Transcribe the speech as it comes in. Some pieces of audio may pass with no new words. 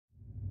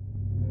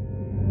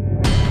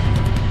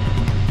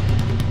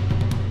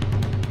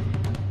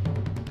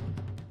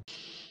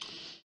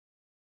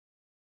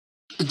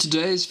In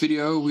today's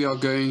video, we are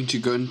going to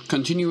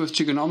continue with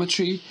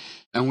trigonometry,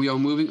 and we are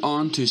moving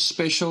on to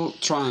special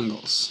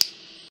triangles.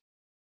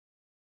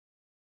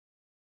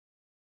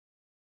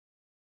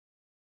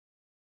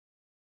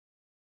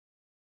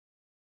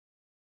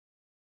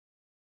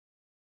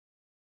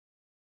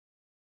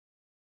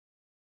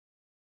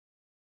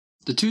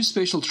 The two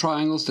special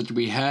triangles that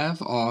we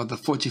have are the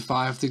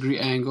 45-degree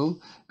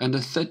angle and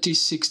the 30,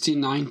 60,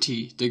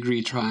 90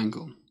 degree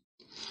triangle.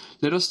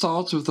 Let us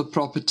start with the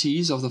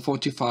properties of the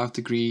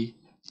 45-degree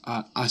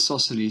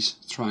isosceles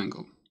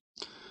triangle.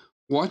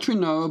 What we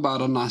know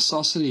about an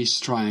isosceles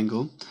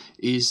triangle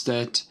is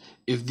that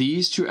if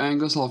these two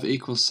angles are of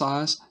equal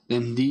size,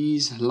 then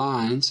these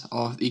lines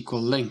are of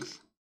equal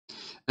length.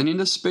 And in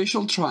the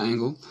special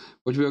triangle,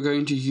 what we are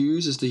going to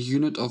use is the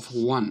unit of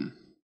 1.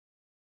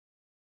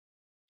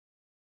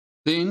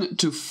 Then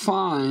to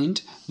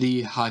find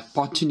the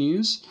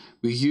hypotenuse,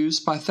 we use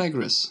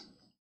Pythagoras.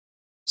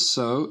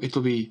 So it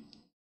will be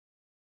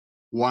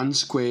 1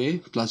 square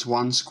plus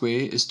 1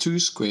 square is 2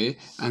 square,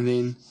 and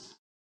then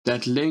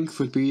that length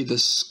would be the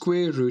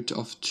square root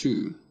of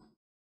 2.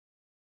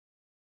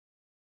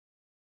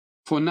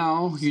 For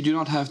now, you do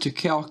not have to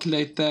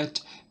calculate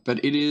that,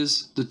 but it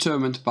is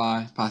determined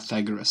by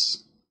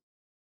Pythagoras.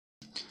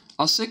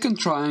 Our second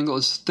triangle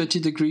is 30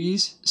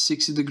 degrees,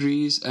 60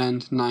 degrees,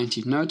 and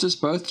 90. Notice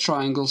both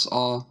triangles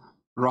are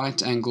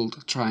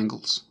right-angled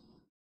triangles.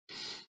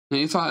 Now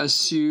if I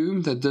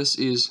assume that this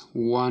is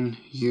 1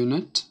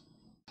 unit,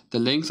 the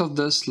length of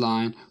this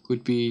line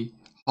would be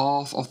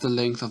half of the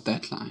length of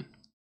that line.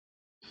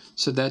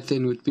 So that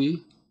then would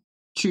be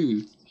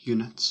 2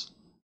 units.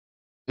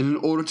 And in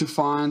order to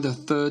find the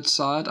third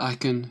side, I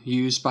can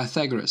use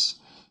Pythagoras.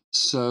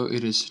 So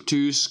it is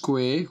 2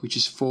 square, which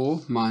is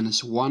 4,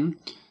 minus 1.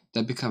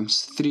 That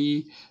becomes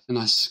 3, and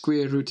I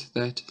square root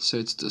that, so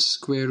it's the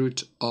square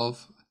root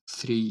of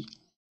 3.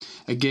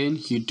 Again,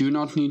 you do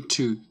not need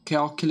to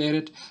calculate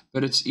it,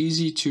 but it's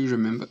easy to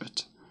remember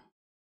it.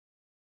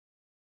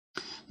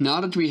 Now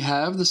that we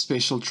have the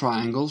special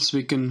triangles,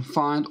 we can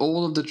find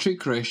all of the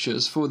trig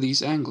ratios for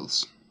these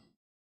angles.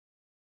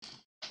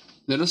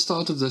 Let us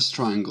start with this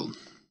triangle.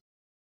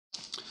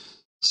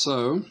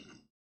 So,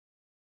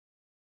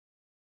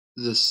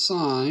 the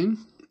sine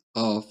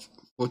of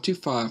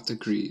 45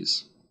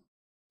 degrees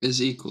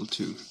is equal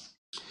to.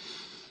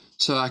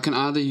 So I can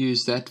either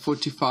use that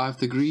 45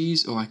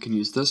 degrees or I can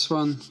use this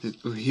one.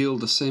 It will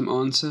yield the same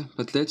answer,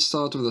 but let's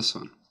start with this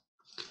one.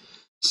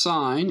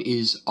 Sine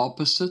is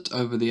opposite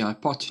over the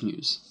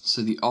hypotenuse.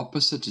 So the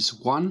opposite is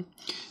 1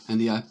 and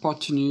the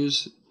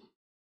hypotenuse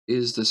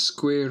is the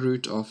square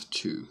root of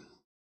 2.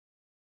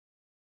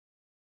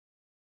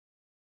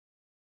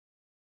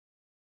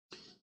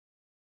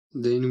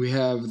 Then we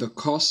have the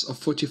cos of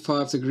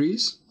 45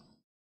 degrees.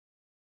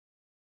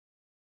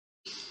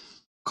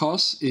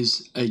 Cos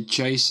is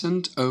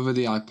adjacent over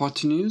the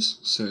hypotenuse,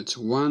 so it's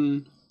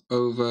 1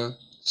 over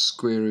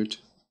square root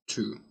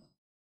 2.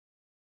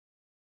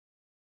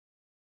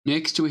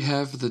 Next we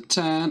have the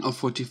tan of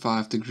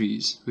 45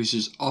 degrees, which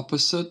is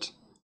opposite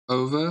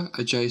over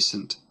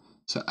adjacent.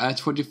 So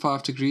at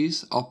 45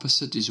 degrees,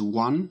 opposite is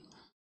 1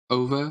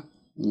 over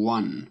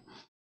 1,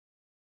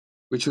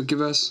 which will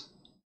give us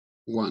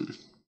 1.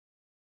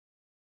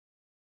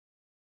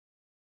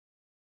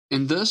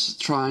 In this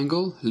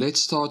triangle, let's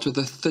start with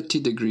the 30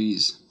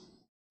 degrees.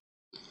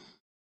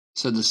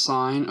 So the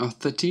sine of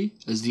 30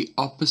 is the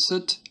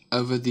opposite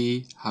over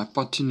the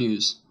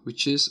hypotenuse,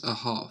 which is a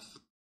half.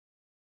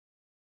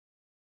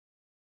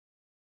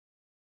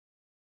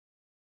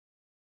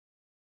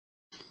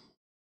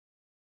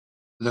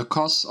 The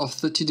cos of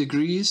 30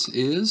 degrees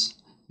is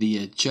the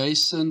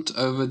adjacent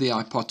over the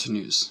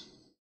hypotenuse.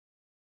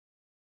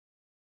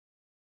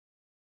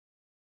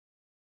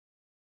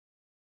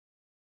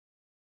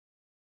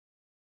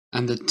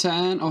 And the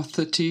tan of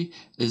 30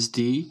 is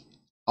the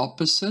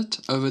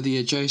opposite over the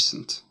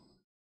adjacent.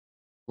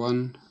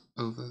 1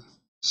 over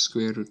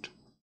square root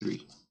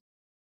 3.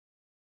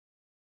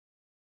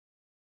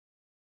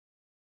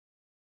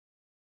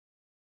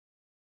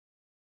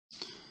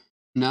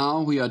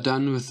 Now we are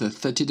done with the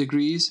 30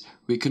 degrees.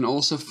 We can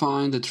also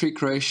find the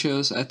trig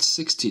ratios at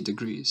 60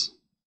 degrees.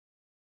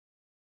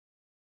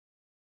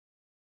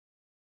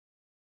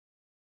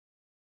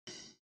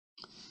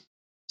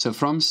 So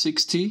from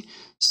 60,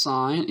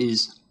 sine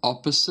is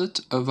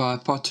opposite over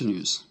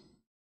hypotenuse.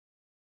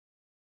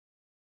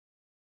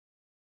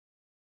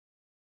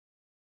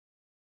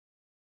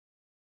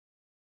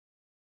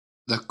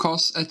 The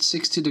cos at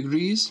 60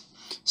 degrees,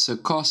 so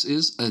cos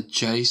is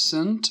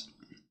adjacent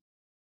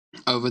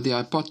over the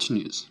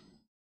hypotenuse.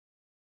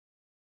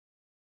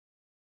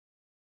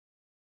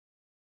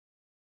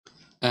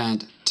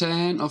 And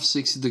tan of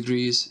 60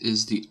 degrees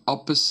is the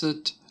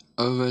opposite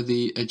over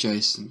the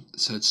adjacent.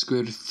 So it's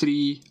square root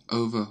 3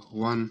 over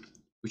 1,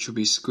 which will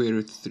be square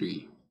root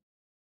 3.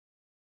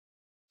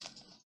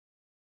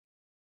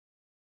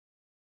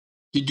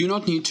 You do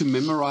not need to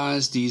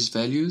memorize these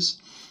values.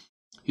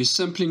 You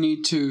simply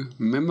need to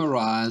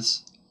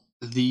memorize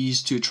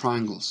these two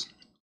triangles.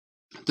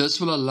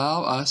 This will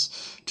allow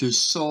us to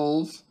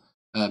solve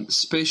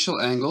special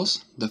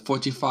angles, the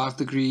 45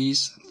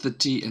 degrees,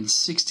 30 and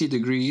 60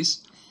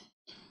 degrees,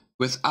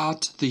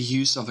 without the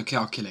use of a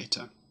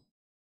calculator.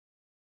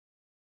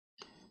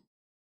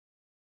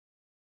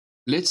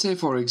 Let's say,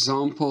 for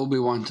example, we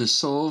want to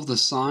solve the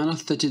sine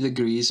of 30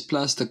 degrees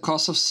plus the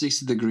cos of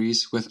 60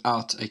 degrees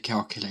without a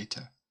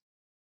calculator.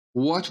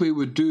 What we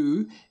would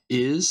do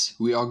is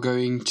we are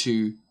going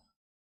to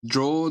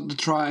draw the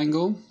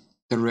triangle,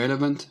 the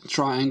relevant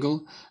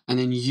triangle, and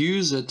then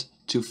use it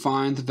to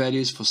find the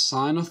values for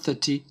sine of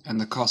 30 and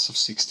the cos of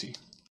 60.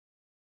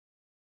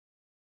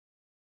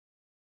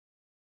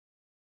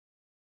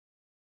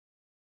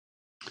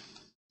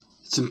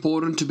 It's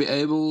important to be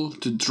able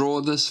to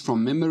draw this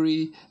from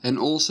memory and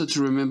also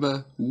to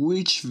remember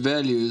which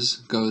values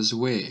goes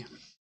where.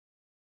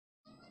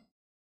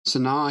 So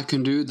now I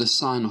can do the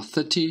sine of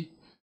 30.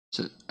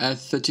 So at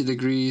 30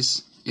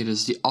 degrees, it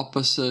is the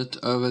opposite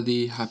over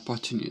the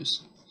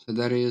hypotenuse. So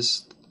that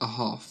is a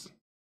half.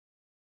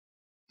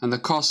 And the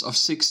cos of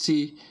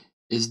 60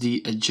 is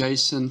the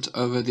adjacent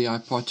over the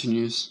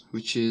hypotenuse,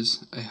 which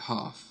is a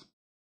half.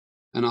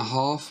 And a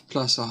half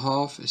plus a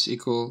half is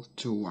equal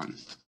to 1.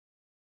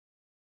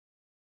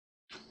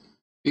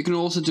 You can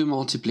also do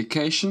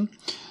multiplication.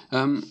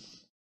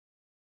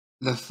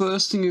 The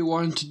first thing you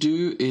want to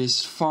do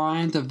is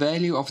find the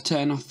value of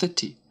tan of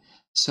 30.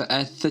 So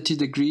at 30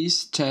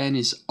 degrees, tan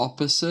is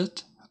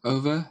opposite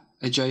over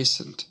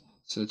adjacent.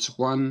 So it's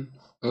 1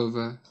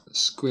 over the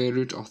square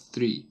root of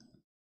 3.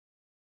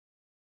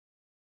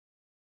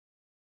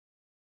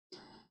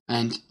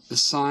 And the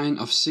sine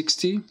of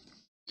 60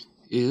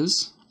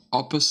 is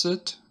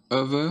opposite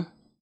over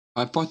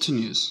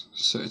hypotenuse.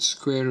 So it's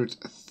square root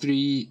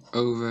 3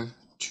 over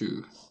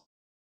 2.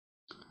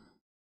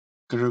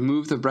 Can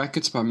remove the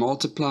brackets by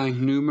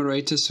multiplying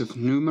numerators with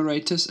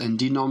numerators and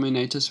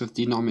denominators with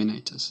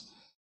denominators.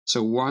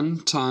 So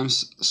 1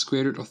 times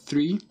square root of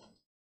 3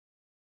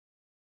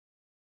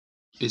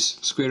 is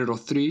square root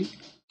of 3,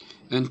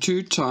 and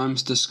 2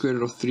 times the square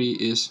root of 3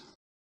 is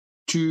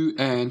 2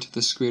 and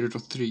the square root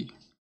of 3.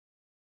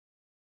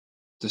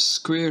 The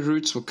square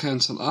roots will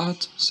cancel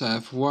out, so I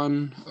have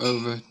 1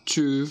 over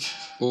 2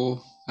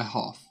 or a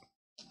half.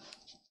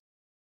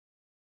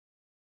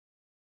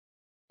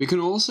 We can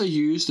also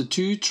use the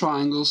two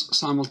triangles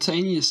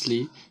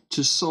simultaneously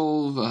to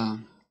solve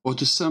or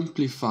to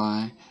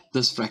simplify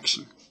this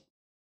fraction.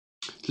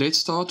 Let's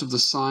start with the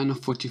sine of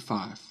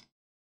 45.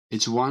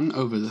 It's 1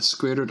 over the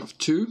square root of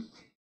 2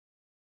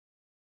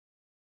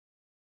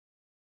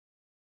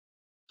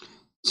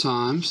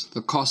 times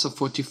the cos of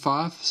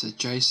 45 is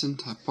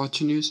adjacent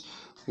hypotenuse,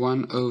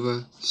 1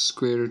 over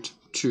square root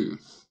 2.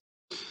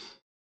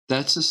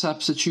 That's a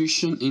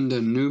substitution in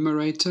the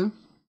numerator.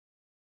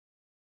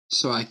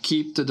 So I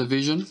keep the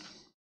division.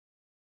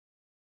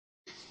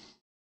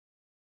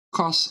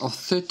 Cos of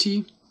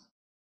 30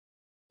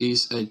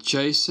 is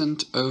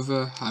adjacent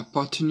over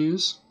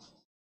hypotenuse,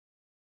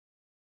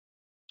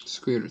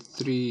 square root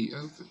 3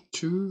 over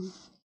 2.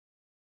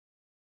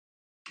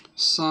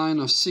 Sine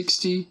of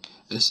 60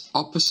 is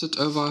opposite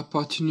over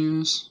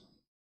hypotenuse,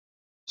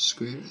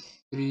 square root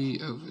 3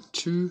 over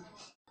 2.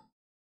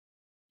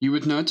 You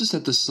would notice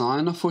that the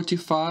sine of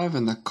 45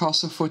 and the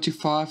cos of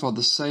 45 are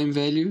the same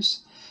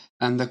values,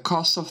 and the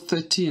cos of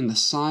 30 and the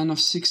sine of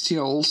 60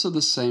 are also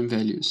the same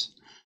values.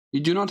 You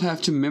do not have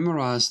to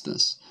memorize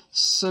this.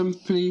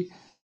 Simply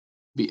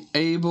be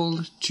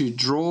able to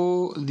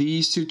draw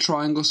these two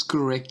triangles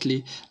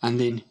correctly and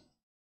then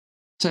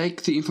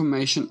take the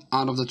information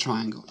out of the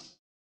triangle.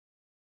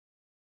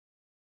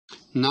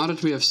 Now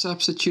that we have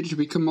substituted,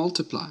 we can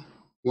multiply.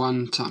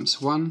 1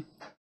 times 1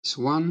 is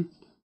 1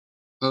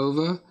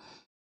 over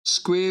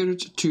square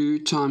root 2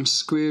 times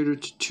square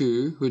root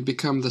 2 would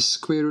become the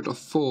square root of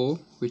 4,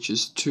 which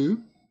is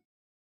 2,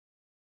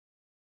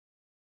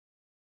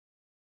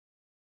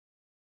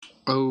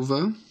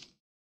 over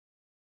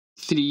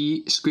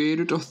 3 square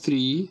root of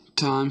 3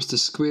 times the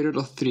square root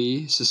of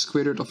 3 is the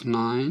square root of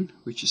 9,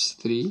 which is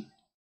 3.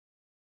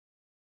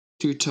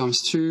 2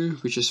 times 2,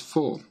 which is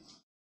 4.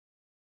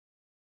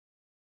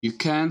 You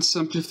can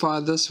simplify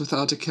this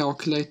without a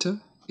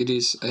calculator. It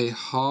is a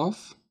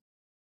half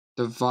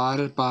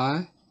divided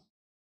by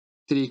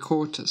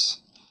 3/4.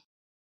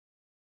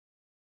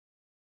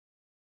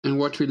 And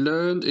what we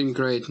learned in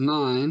grade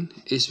 9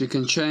 is we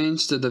can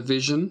change the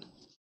division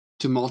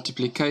to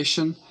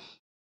multiplication,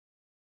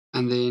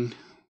 and then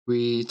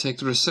we take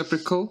the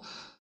reciprocal,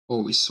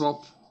 or we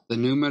swap the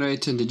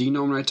numerator and the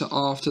denominator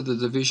after the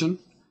division,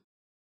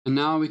 and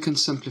now we can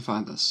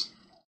simplify this.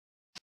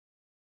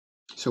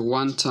 So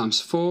 1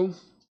 times 4,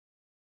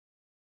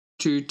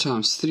 2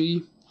 times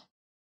 3,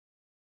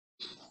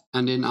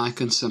 and then I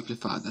can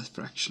simplify that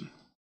fraction.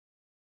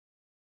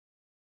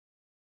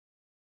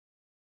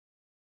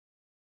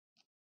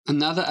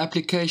 Another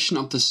application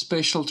of the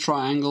special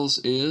triangles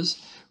is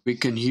we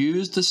can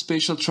use the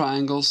special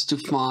triangles to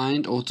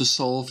find or to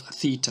solve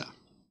theta.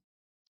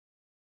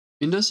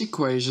 In this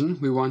equation,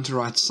 we want to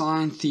write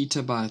sine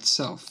theta by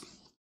itself.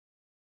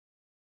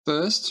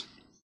 First,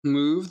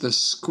 move the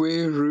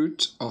square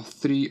root of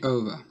 3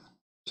 over.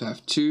 So I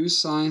have 2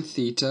 sine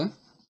theta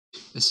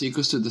is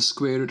equals to the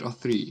square root of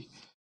 3.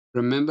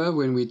 Remember,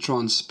 when we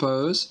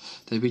transpose,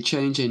 that we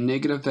change a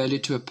negative value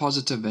to a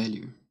positive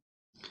value.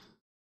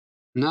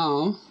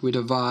 Now we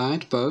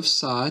divide both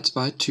sides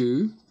by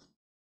 2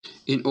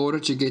 in order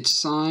to get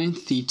sine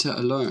theta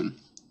alone.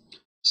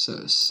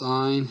 So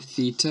sine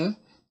theta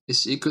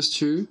is equals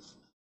to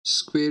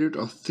square root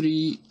of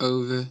 3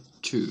 over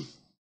 2.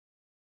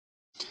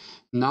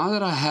 Now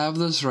that I have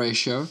this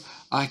ratio,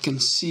 I can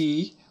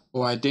see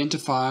or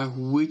identify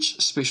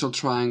which special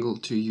triangle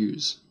to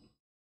use.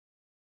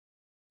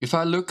 If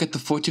I look at the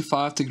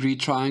 45-degree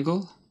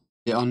triangle,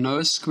 there are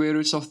no square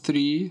roots of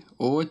 3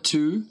 or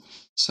 2,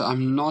 so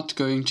I'm not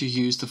going to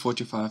use the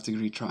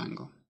 45-degree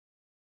triangle.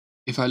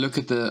 If I look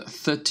at the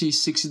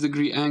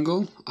 30-60-degree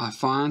angle, I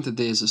find that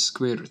there's a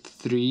square root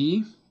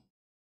 3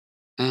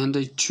 and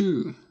a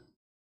 2.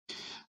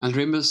 And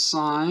remember,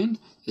 sine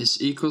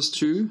is equals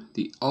to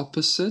the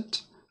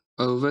opposite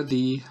over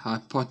the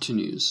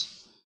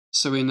hypotenuse.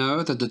 So we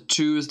know that the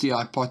 2 is the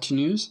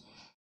hypotenuse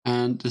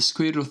and the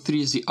square root of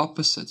 3 is the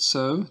opposite.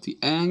 So the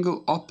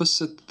angle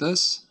opposite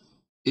this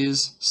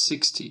is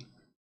 60.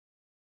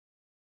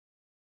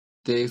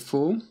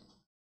 Therefore,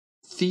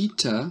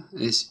 theta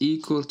is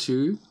equal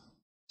to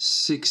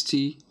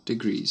 60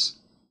 degrees.